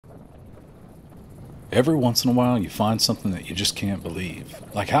Every once in a while, you find something that you just can't believe.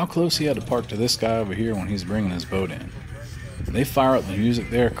 Like how close he had to park to this guy over here when he's bringing his boat in. They fire up the music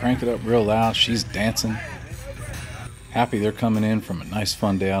there, crank it up real loud, she's dancing. Happy they're coming in from a nice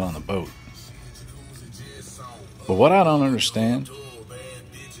fun day out on the boat. But what I don't understand,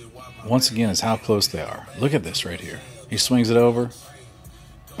 once again, is how close they are. Look at this right here. He swings it over,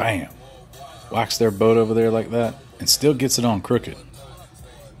 bam, whacks their boat over there like that, and still gets it on crooked.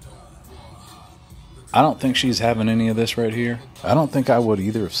 I don't think she's having any of this right here. I don't think I would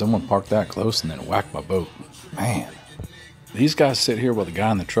either if someone parked that close and then whacked my boat. Man, these guys sit here while the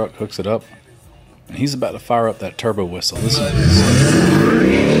guy in the truck hooks it up, and he's about to fire up that turbo whistle. Listen to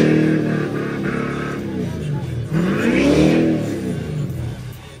this.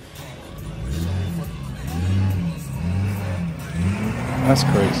 That's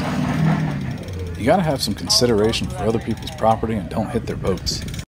crazy. You gotta have some consideration for other people's property and don't hit their boats.